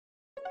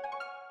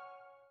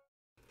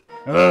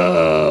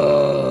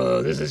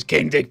Oh, this is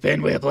King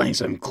Dickpin. We're playing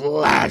some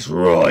Clash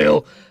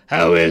Royale.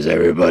 How is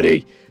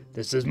everybody?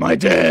 This is my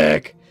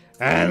deck.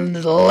 And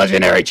the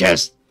legendary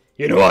chest.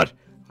 You know what?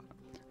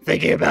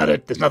 Thinking about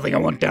it, there's nothing I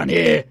want down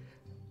here.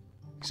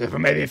 Except for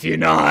maybe a few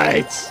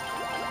knights.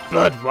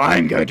 But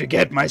I'm going to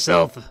get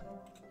myself...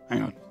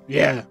 Hang on.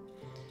 Yeah.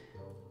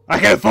 I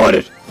can afford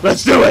it.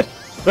 Let's do it.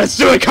 Let's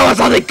do it. Come on,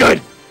 something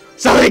good.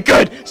 Something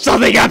good.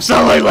 Something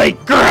absolutely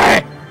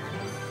great.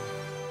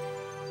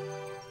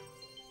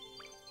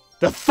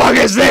 The fuck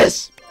is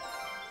this?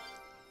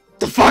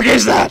 The fuck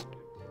is that?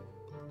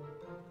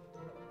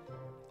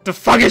 The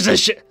fuck is this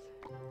shit?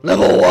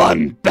 Level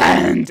 1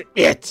 banned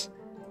it.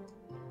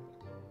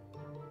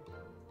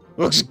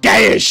 Looks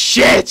gay as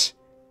shit.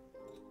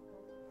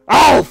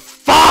 Oh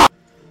fuck!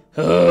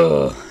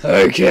 Oh,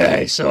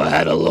 okay, so I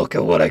had a look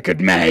at what I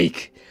could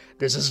make.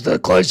 This is the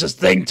closest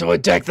thing to a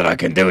deck that I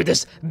can do with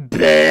this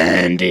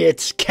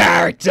bandit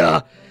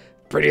character.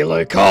 Pretty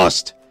low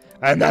cost.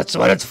 And that's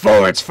what it's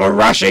for. It's for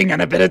rushing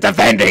and a bit of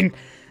defending.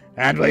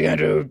 And we're going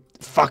to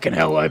fucking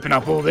hell open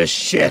up all this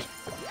shit.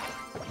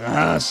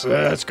 So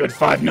that's good.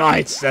 5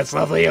 knights. That's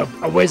lovely. A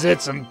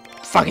wizard, some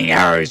fucking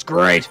arrows.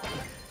 Great.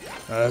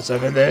 Let's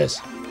open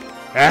this.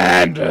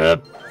 And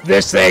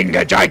this thing,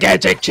 a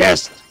gigantic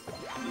chest.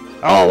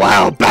 Oh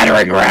wow,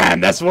 battering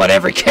ram. That's what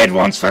every kid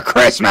wants for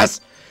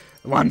Christmas.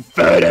 1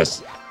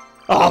 furnace.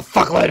 Oh,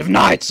 fuckload of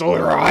knights.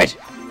 Alright.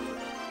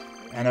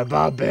 And a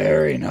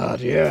barbarian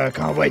heart. Yeah, I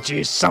can't wait to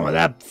use some of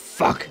that.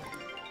 Fuck.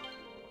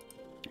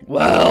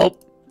 Well,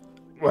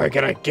 where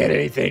can I get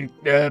anything?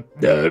 No.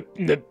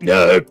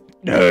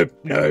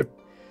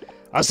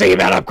 I was thinking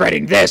about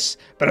upgrading this,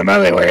 but I'm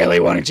only really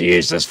wanting to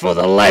use this for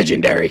the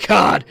legendary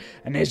card.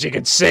 And as you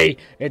can see,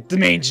 it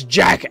means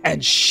jack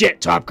and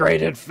shit to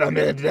upgrade it from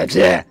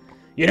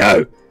you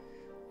know,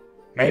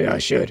 maybe I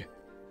should.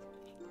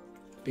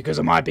 Because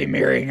I might be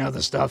mirroring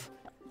other stuff.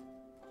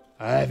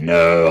 I have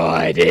no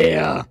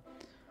idea.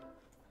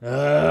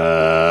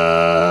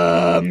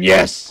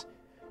 Yes.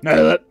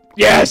 No,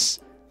 yes.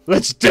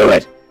 Let's do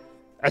it.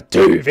 A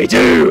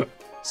 2v2.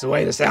 That's the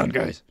way the sound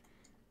goes.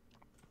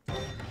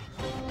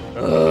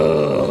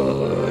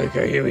 Oh,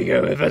 okay, here we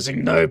go. We're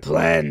versing No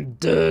Plan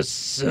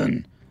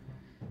Durson.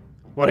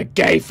 What a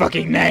gay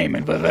fucking name,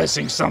 and we're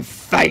versing some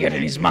faggot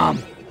and his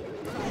mum.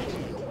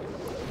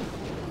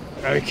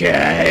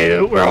 Okay,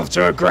 we're off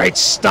to a great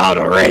start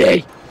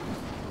already.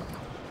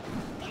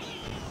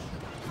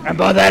 And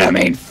by that I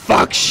mean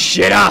fuck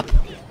shit up.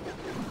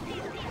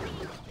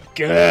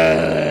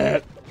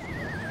 Good.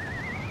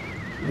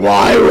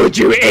 Why would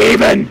you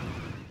even?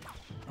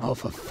 Oh,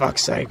 for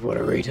fuck's sake, what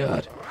a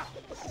retard.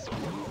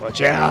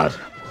 Watch out.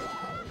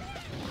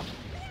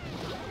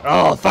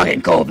 Oh,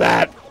 fucking call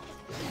that.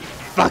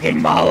 Fucking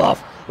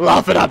Marloff.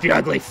 Laugh it up, you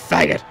ugly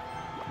faggot.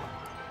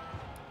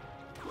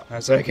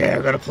 That's okay,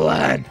 I've got a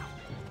plan.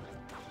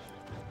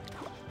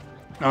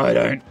 No, I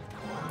don't.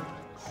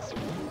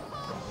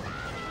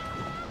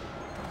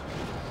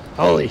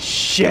 Holy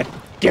shit.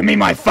 Give me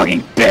my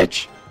fucking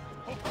bitch.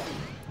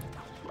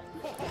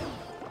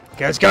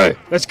 Okay, let's go.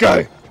 Let's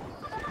go.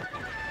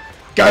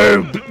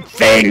 Go,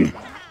 thing.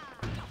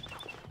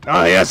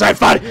 Oh, you're so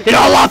fun. You're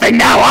not laughing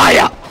now, are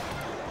you?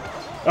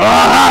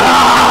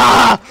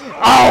 Ah!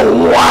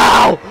 Oh,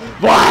 wow.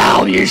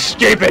 Wow, you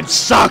stupid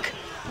suck.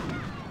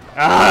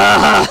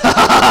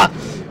 Ah!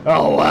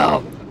 Oh,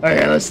 wow.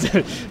 Okay, let's do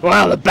it.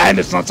 Wow, the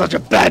bandit's not such a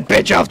bad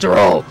bitch after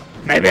all.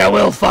 Maybe I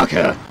will fuck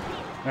her.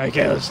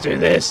 Okay, let's do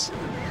this.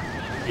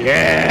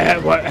 Yeah,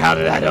 what? How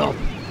did that help?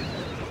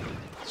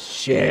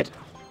 Shit.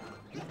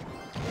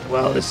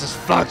 Well, this is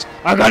fucked.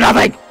 I've got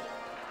nothing!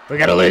 We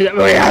gotta lose it.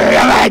 We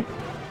got nothing!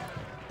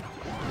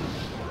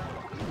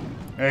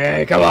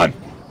 Okay, come on.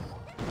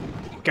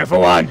 Go for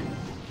 1.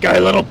 Go,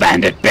 little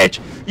bandit bitch.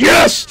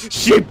 Yes!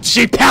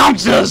 She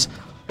pounces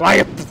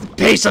like a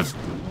piece of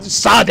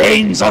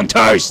sardines on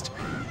toast.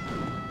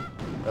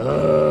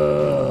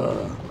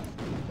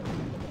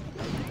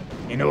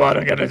 You know what?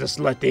 I'm gonna just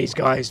let these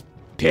guys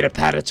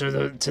pitter-patter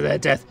to their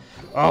death.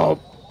 Oh,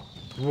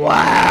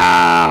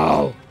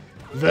 wow!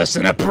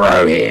 Versing a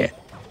pro here.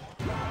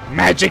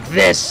 Magic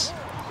this.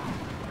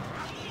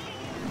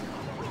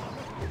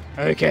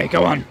 Okay,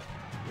 come on.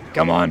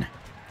 Come on.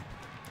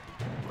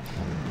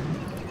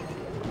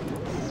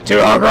 2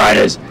 Hog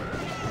Riders.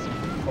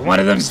 One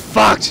of them's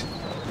fucked.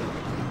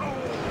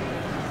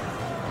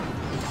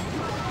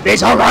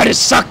 These Hog Riders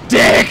suck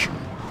dick.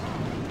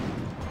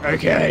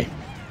 Okay.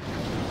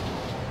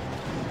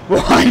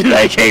 Why do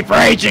they keep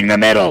raging the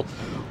middle?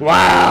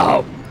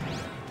 Wow.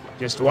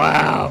 Just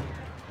wow.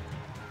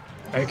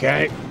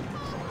 Okay.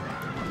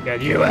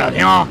 Get you out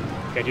here.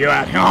 Get you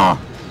out here.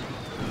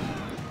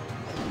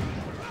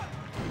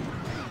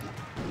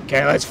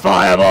 Okay, let's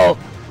fireball.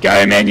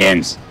 Go,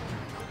 minions.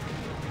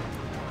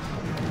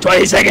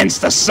 20 seconds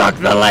to suck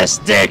the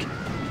last dick.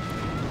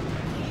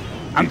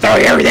 I'm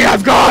throwing everything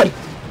I've got.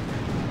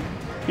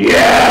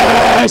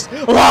 Yes!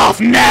 Laugh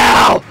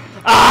now!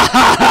 Ah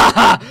ha ha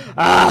ha!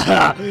 Ah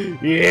ha!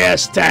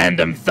 Yes,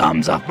 tandem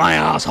thumbs up my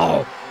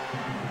asshole.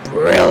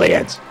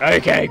 Brilliant.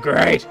 Okay,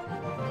 great.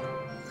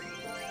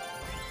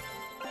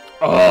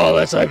 Oh,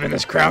 let's open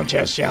this crown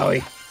chest, shall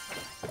we?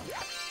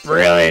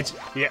 Brilliant.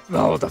 Yeah.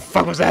 Oh, what the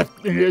fuck was that?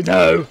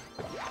 No.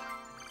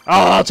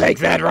 Oh, I'll take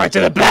that right to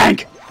the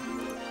bank.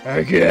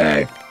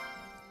 Okay.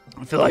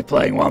 I feel like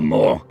playing one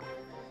more.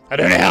 I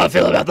don't know how I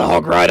feel about the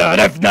Hog Rider. I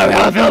don't know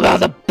how I feel about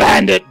the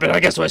Bandit, but I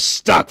guess we're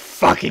stuck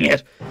fucking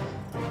it.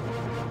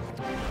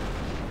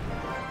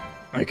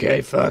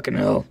 Okay, fucking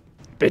hell.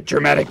 Bit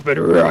dramatic, but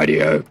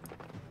radio.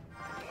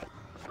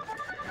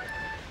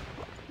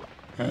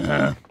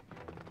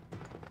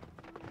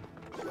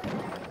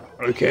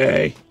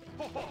 Okay.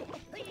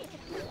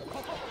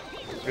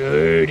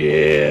 Oh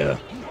dear.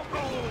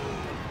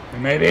 We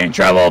may be in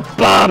trouble.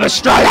 Barber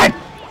Striking!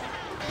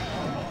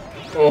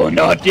 Or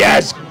not.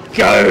 Yes,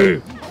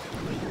 go!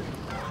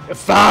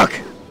 Fuck!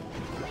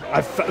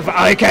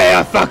 Okay,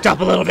 I fucked up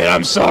a little bit.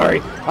 I'm sorry.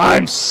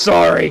 I'm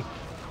sorry.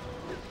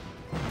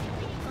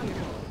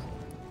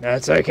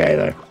 That's okay,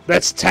 though.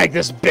 Let's tag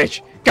this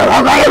bitch. Go,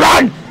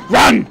 run!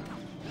 Run!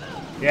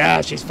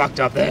 Yeah, she's fucked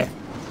up there.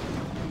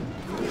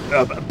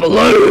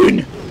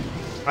 Balloon!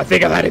 I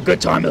think I've had a good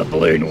time with a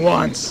balloon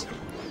once.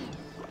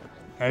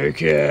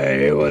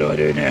 Okay, what do I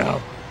do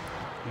now?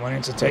 I'm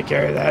wanting to take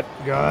care of that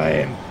guy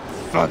and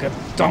fuck a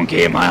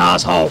donkey in my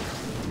asshole.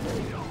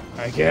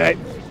 Okay.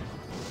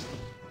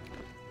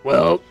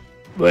 Well,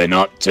 we're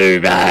not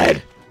too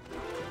bad.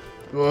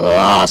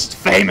 Last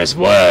famous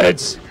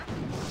words.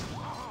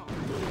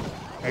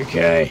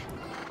 Okay.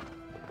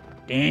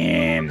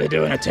 Damn, they're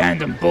doing a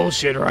tandem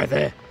bullshit right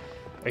there.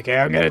 Okay,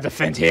 I'm gonna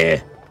defend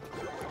here.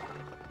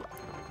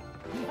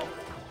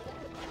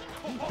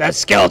 That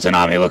skeleton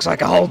army looks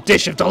like a whole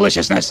dish of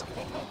deliciousness.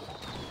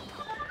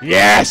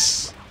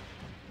 Yes!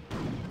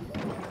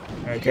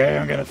 Okay,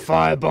 I'm gonna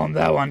firebomb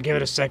that one. Give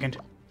it a second.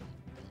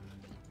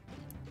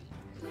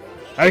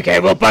 Okay,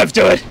 we'll both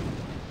do it.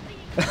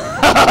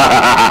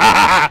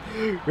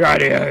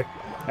 Rightio.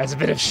 That's a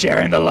bit of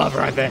sharing the love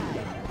right there.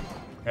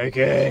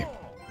 Okay.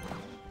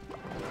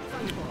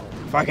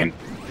 If I can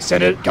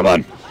send it, come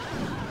on.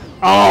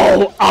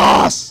 Oh,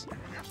 ass!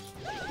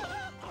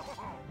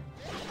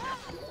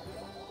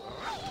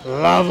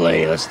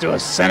 Lovely, let's do a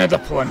center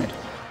deployment.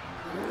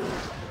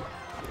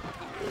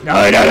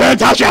 No, don't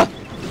touch her!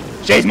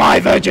 She's my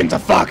virgin to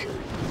fuck!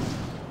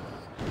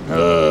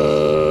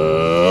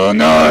 Oh,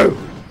 no!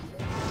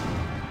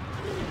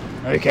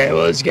 Okay,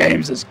 well, this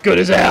game's as good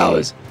as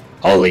ours.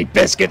 Holy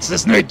biscuits,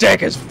 this new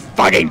deck is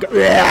fucking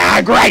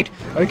great!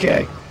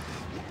 Okay.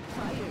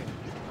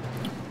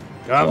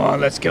 Come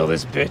on, let's kill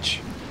this bitch.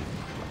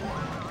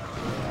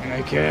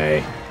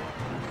 Okay.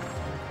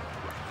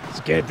 Let's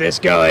get this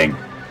going.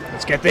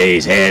 Let's get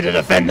these here to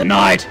defend the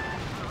night.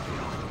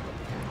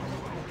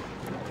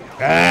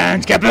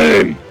 And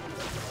kaboom!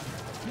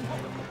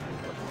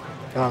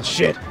 Oh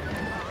shit.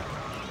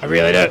 I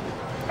really don't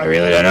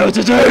know what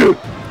to do!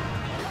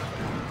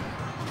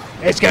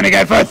 It's gonna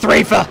go for a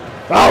threefer!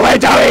 Oh, we're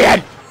doing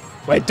it!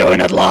 We're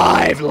doing it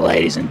live,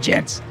 ladies and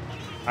gents.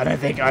 I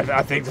think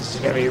this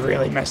is gonna be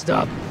really messed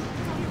up.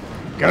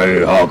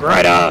 Go, Hog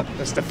Rider!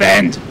 Let's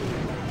defend!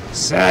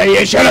 So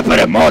you should have put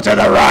it more to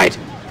the right!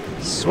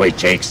 Sweet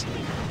cheeks.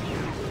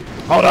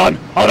 Hold on!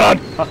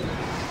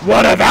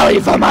 What a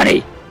value for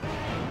money!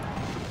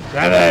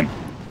 7,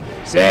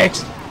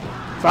 6,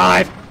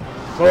 5,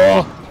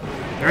 4,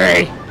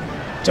 3,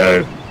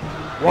 2,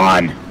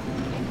 1.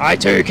 I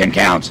too can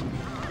count.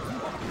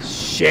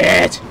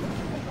 Shit!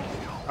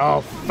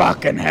 Oh,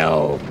 fucking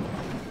hell.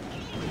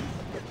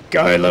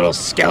 Go, little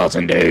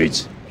skeleton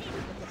dudes.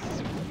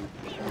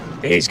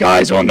 These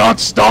guys will not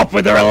stop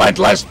with the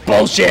relentless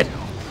bullshit.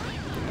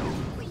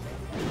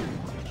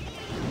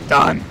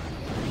 Done.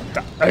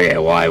 Okay,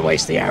 why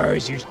waste the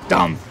arrows, you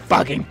dumb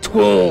fucking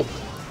tool?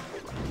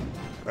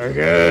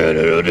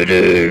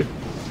 Okay,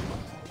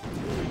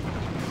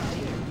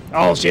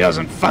 oh, she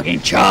doesn't fucking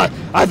charge.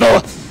 I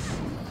thought...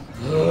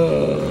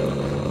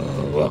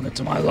 welcome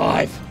to my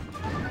life.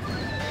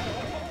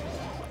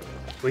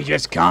 We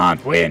just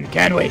can't win,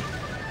 can we?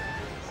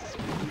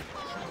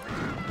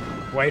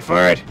 Wait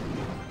for it.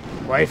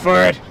 Wait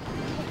for it.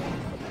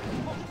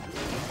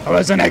 I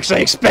wasn't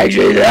actually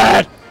expecting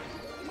that.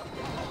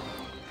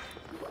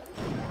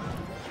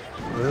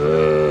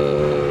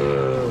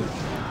 Ooh.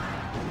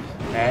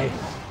 Okay.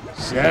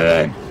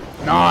 7,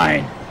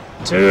 9,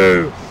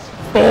 2,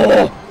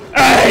 4,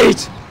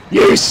 8.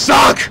 You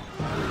suck.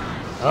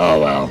 Oh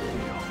well.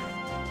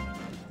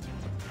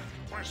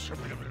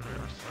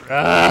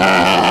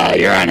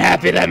 You're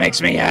unhappy. That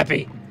makes me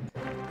happy.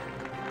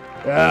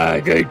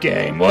 Good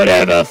game.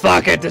 Whatever.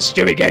 Fuck it. This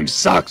stupid game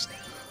sucks.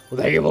 Well,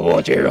 thank you for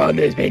watching, everyone.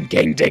 This has been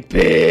King Dick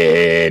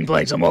Pin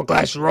playing some more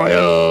Clash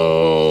Royale.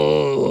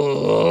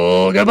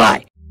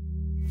 Goodbye.